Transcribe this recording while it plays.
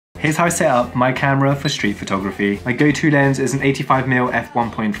Here's how I set up my camera for street photography. My go-to lens is an 85mm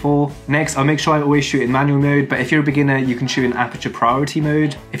f1.4. Next, I'll make sure I always shoot in manual mode, but if you're a beginner, you can shoot in aperture priority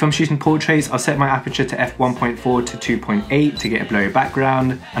mode. If I'm shooting portraits, I'll set my aperture to f1.4 to 2.8 to get a blurry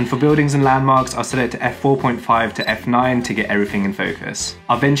background. And for buildings and landmarks, I'll set it to f4.5 to f9 to get everything in focus.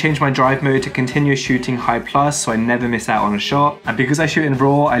 I'll then change my drive mode to continuous shooting high plus so I never miss out on a shot. And because I shoot in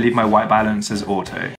RAW, I leave my white balance as auto.